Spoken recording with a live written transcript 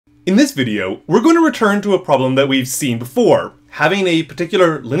In this video, we're going to return to a problem that we've seen before, having a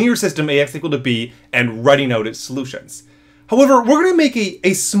particular linear system ax equal to b and writing out its solutions. However, we're going to make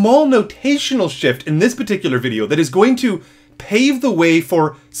a small notational shift in this particular video that is going to pave the way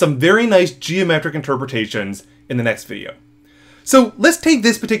for some very nice geometric interpretations in the next video. So let's take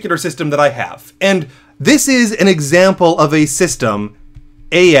this particular system that I have, and this is an example of a system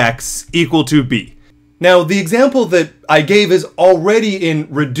ax equal to b. Now, the example that I gave is already in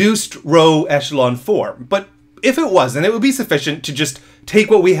reduced row echelon form, but if it wasn't, it would be sufficient to just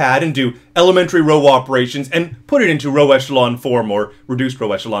take what we had and do elementary row operations and put it into row echelon form or reduced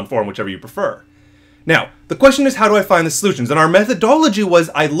row echelon form, whichever you prefer. Now, the question is, how do I find the solutions? And our methodology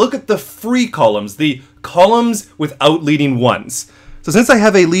was I look at the free columns, the columns without leading ones. So since I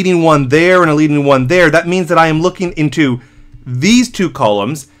have a leading one there and a leading one there, that means that I am looking into these two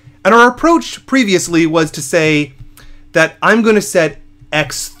columns. And our approach previously was to say that I'm going to set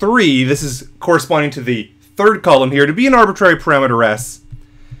x3, this is corresponding to the third column here, to be an arbitrary parameter s.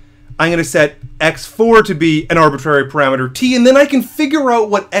 I'm going to set x4 to be an arbitrary parameter t, and then I can figure out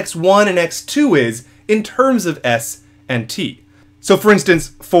what x1 and x2 is in terms of s and t. So for instance,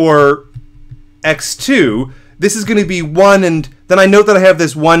 for x2, this is going to be 1, and then I note that I have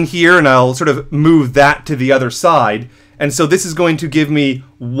this 1 here, and I'll sort of move that to the other side. And so this is going to give me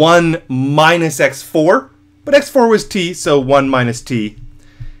 1 minus x4, but x4 was t, so 1 minus t.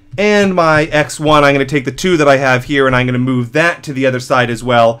 And my x1, I'm going to take the 2 that I have here, and I'm going to move that to the other side as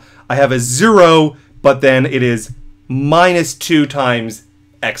well. I have a 0, but then it is minus 2 times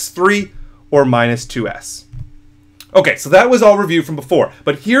x3, or minus 2s. Okay, so that was all review from before,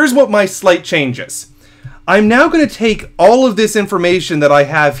 but here's what my slight change is. I'm now going to take all of this information that I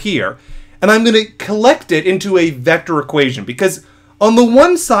have here, and I'm going to collect it into a vector equation, because on the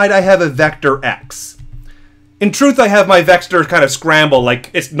one side I have a vector x. In truth, I have my vector kind of scrambled, like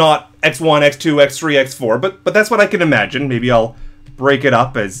it's not x1, x2, x3, x4, but that's what I can imagine. Maybe I'll break it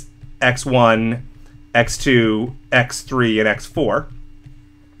up as x1, x2, x3, and x4.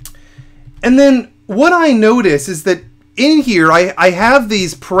 And then what I notice is that in here I have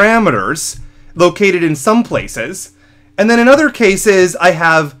these parameters located in some places, and then in other cases I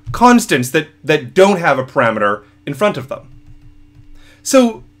have constants that don't have a parameter in front of them.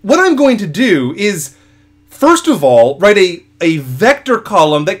 So what I'm going to do is, first of all, write a vector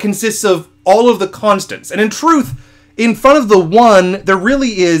column that consists of all of the constants. And in truth, in front of the 1, there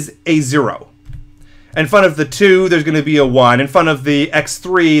really is a 0. In front of the 2, there's going to be a 1. In front of the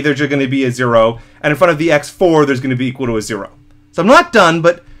x3, there's going to be a 0. And in front of the x4, there's going to be equal to a 0. So I'm not done,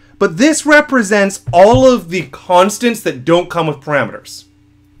 but this represents all of the constants that don't come with parameters.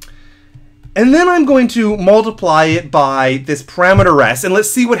 And then I'm going to multiply it by this parameter s, and let's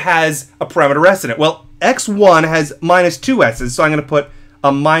see what has a parameter s in it. Well, x1 has minus 2 s's, so I'm going to put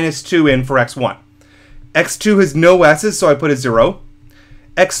a minus 2 in for x1. x2 has no s's, so I put a 0.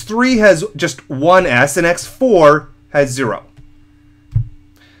 x3 has just 1 s, and x4 has 0.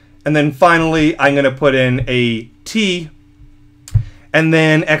 And then finally, I'm going to put in a t, and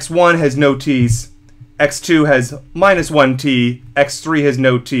then x1 has no t's, x2 has minus 1 t, x3 has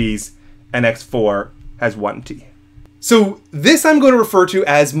no t's, and x4 has 1 t. So this I'm going to refer to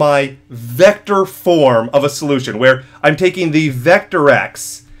as my vector form of a solution, where I'm taking the vector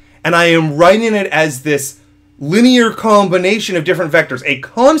x and I am writing it as this linear combination of different vectors, a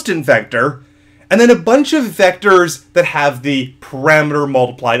constant vector, and then a bunch of vectors that have the parameter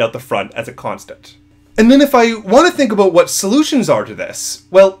multiplied out the front as a constant. And then if I want to think about what solutions are to this,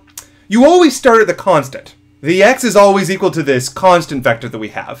 well, you always start at the constant. The x is always equal to this constant vector that we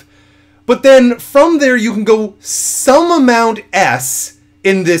have. But then from there you can go some amount s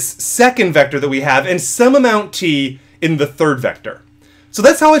in this second vector that we have and some amount t in the third vector. So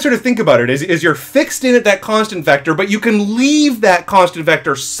that's how I sort of think about it, is you're fixed in at that constant vector, but you can leave that constant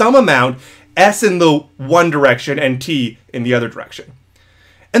vector some amount, s in the one direction and t in the other direction.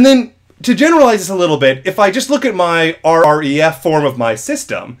 And then to generalize this a little bit, if I just look at my RREF form of my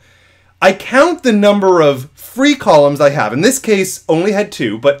system, I count the number of free columns I have. In this case, only had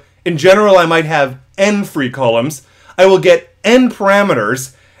 2, but in general, I might have n free columns. I will get n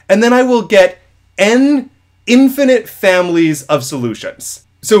parameters, and then I will get n infinite families of solutions.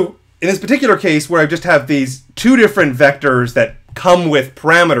 So in this particular case, where I just have these 2 different vectors that come with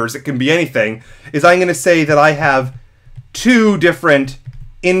parameters, it can be anything, is I'm going to say that I have 2 different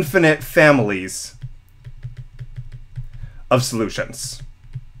infinite families of solutions.